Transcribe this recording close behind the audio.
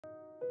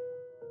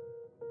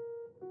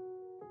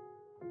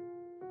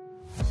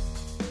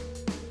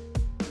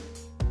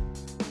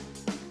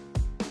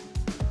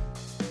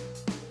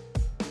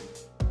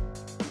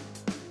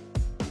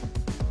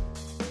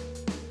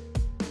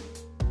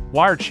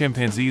Why are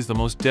chimpanzees the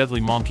most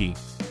deadly monkey?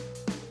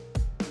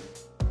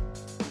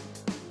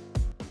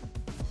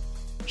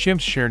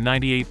 Chimps share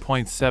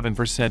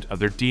 98.7% of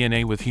their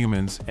DNA with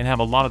humans and have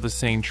a lot of the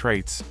same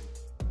traits.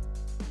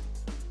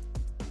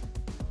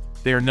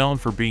 They are known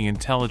for being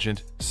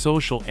intelligent,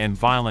 social, and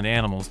violent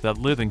animals that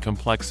live in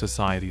complex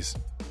societies.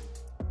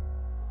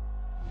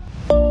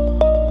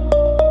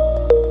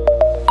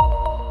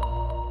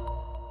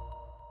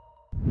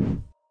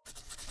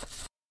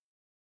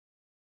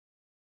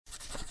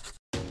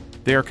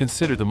 They are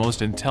considered the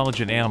most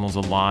intelligent animals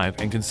alive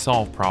and can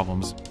solve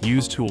problems,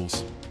 use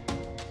tools.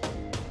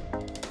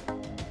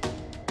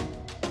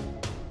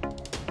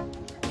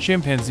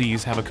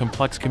 Chimpanzees have a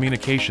complex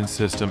communication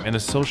system and a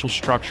social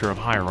structure of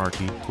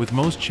hierarchy, with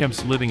most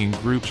chimps living in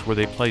groups where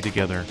they play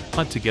together,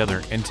 hunt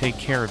together, and take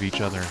care of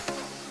each other.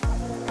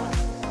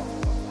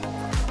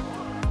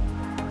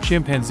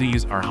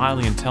 Chimpanzees are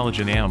highly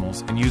intelligent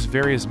animals and use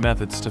various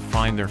methods to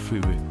find their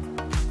food.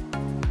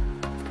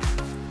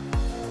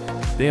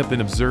 They have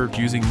been observed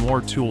using more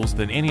tools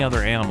than any other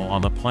animal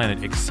on the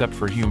planet except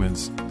for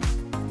humans.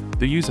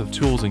 The use of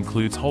tools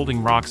includes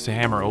holding rocks to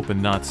hammer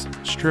open nuts,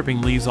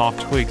 stripping leaves off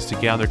twigs to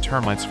gather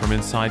termites from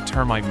inside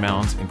termite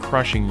mounds, and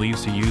crushing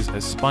leaves to use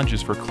as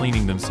sponges for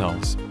cleaning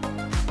themselves.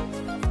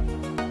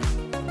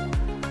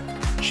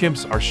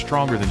 Chimps are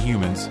stronger than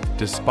humans,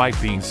 despite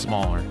being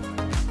smaller.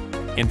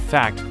 In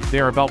fact, they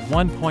are about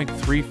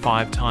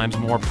 1.35 times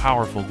more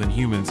powerful than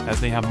humans,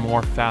 as they have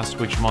more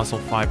fast-twitch muscle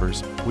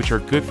fibers, which are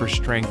good for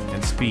strength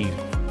and speed.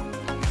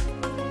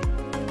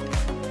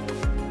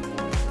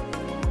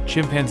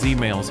 Chimpanzee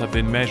males have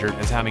been measured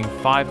as having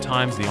 5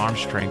 times the arm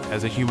strength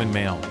as a human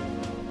male.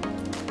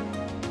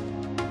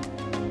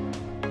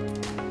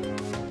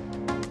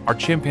 Are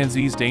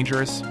chimpanzees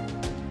dangerous?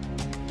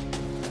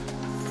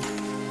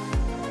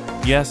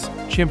 Yes,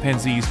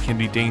 chimpanzees can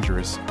be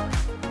dangerous.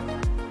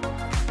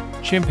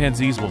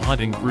 Chimpanzees will hunt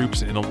in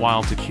groups in the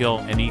wild to kill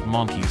and eat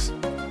monkeys.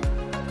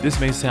 This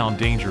may sound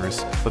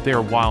dangerous, but they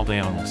are wild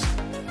animals.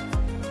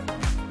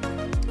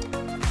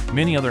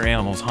 Many other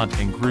animals hunt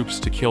in groups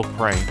to kill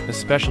prey,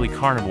 especially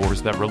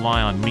carnivores that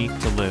rely on meat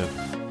to live.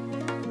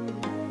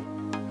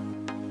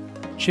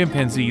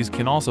 Chimpanzees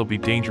can also be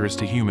dangerous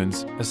to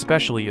humans,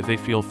 especially if they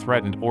feel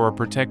threatened or are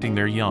protecting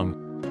their young.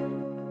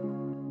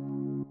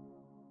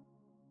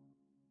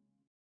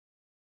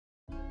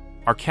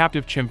 Are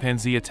captive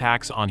chimpanzee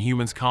attacks on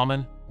humans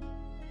common?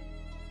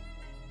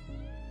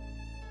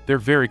 They're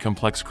very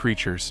complex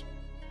creatures.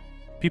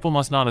 People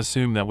must not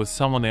assume that with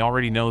someone they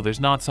already know there's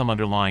not some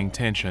underlying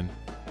tension.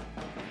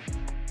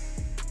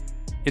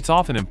 It's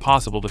often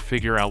impossible to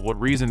figure out what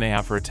reason they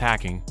have for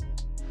attacking.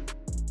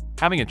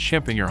 Having a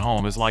chimp in your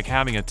home is like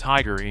having a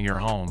tiger in your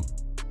home.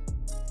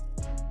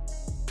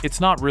 It's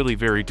not really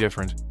very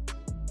different.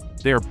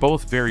 They are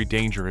both very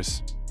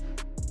dangerous.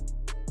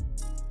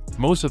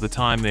 Most of the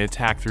time they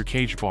attack through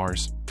cage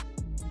bars.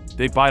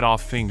 They bite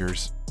off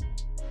fingers.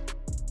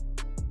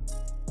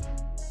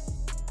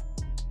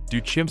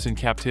 Do chimps in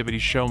captivity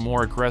show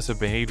more aggressive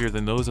behavior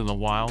than those in the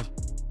wild?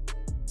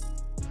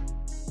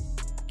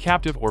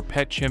 Captive or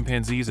pet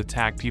chimpanzees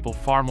attack people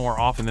far more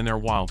often than their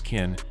wild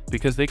kin,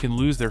 because they can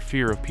lose their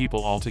fear of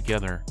people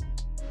altogether.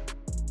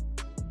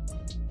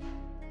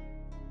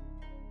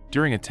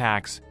 During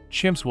attacks,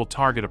 chimps will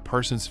target a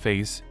person's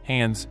face,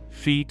 hands,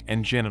 feet,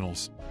 and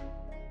genitals.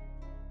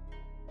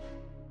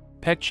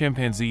 Pet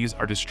chimpanzees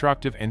are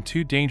destructive and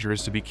too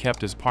dangerous to be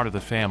kept as part of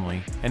the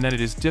family, and that it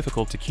is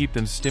difficult to keep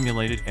them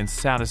stimulated and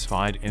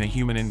satisfied in a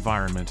human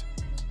environment.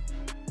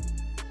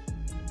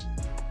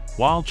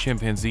 Wild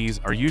chimpanzees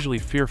are usually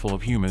fearful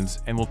of humans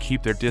and will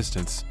keep their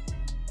distance.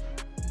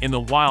 In the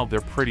wild, they're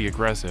pretty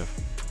aggressive.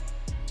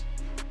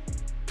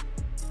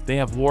 They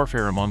have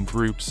warfare among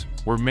groups,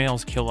 where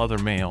males kill other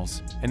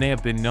males, and they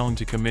have been known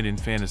to commit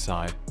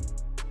infanticide.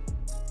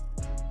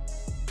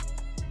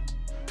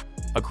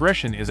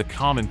 Aggression is a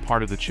common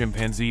part of the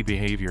chimpanzee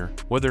behavior,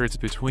 whether it's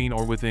between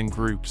or within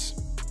groups.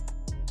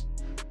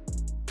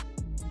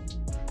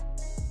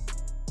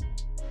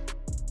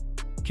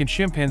 Can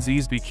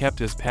chimpanzees be kept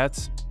as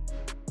pets?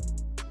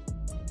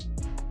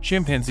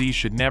 Chimpanzees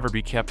should never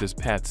be kept as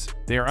pets.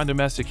 They are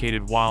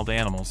undomesticated wild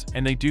animals,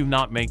 and they do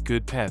not make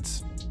good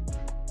pets.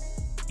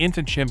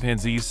 Infant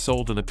chimpanzees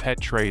sold in the pet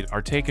trade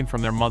are taken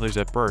from their mothers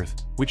at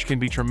birth, which can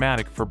be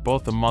traumatic for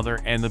both the mother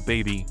and the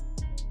baby.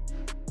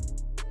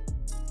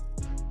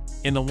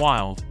 In the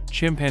wild,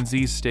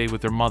 chimpanzees stay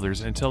with their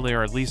mothers until they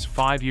are at least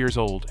 5 years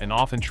old and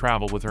often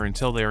travel with her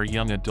until they are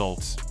young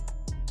adults.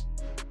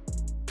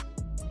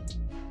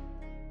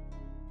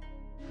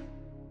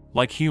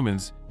 Like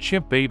humans,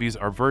 chimp babies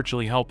are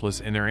virtually helpless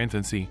in their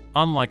infancy,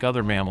 unlike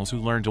other mammals who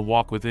learn to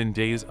walk within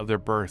days of their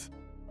birth.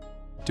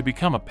 To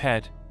become a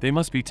pet, they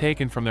must be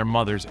taken from their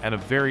mothers at a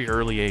very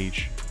early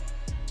age.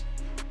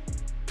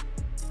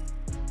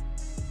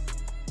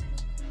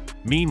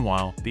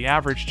 Meanwhile, the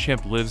average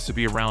chimp lives to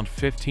be around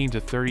 15 to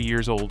 30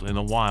 years old in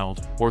the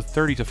wild, or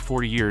 30 to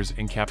 40 years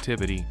in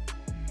captivity.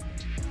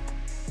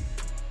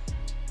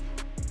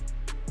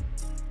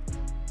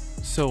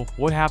 So,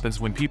 what happens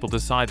when people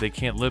decide they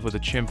can't live with a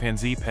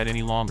chimpanzee pet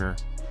any longer?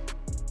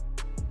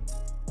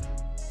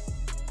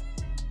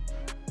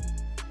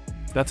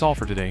 That's all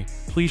for today.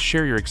 Please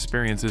share your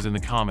experiences in the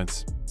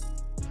comments.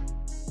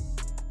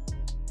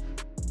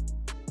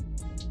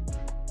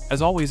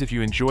 As always, if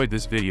you enjoyed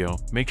this video,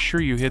 make sure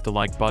you hit the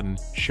like button,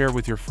 share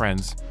with your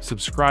friends,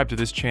 subscribe to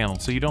this channel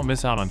so you don't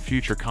miss out on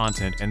future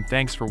content, and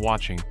thanks for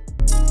watching.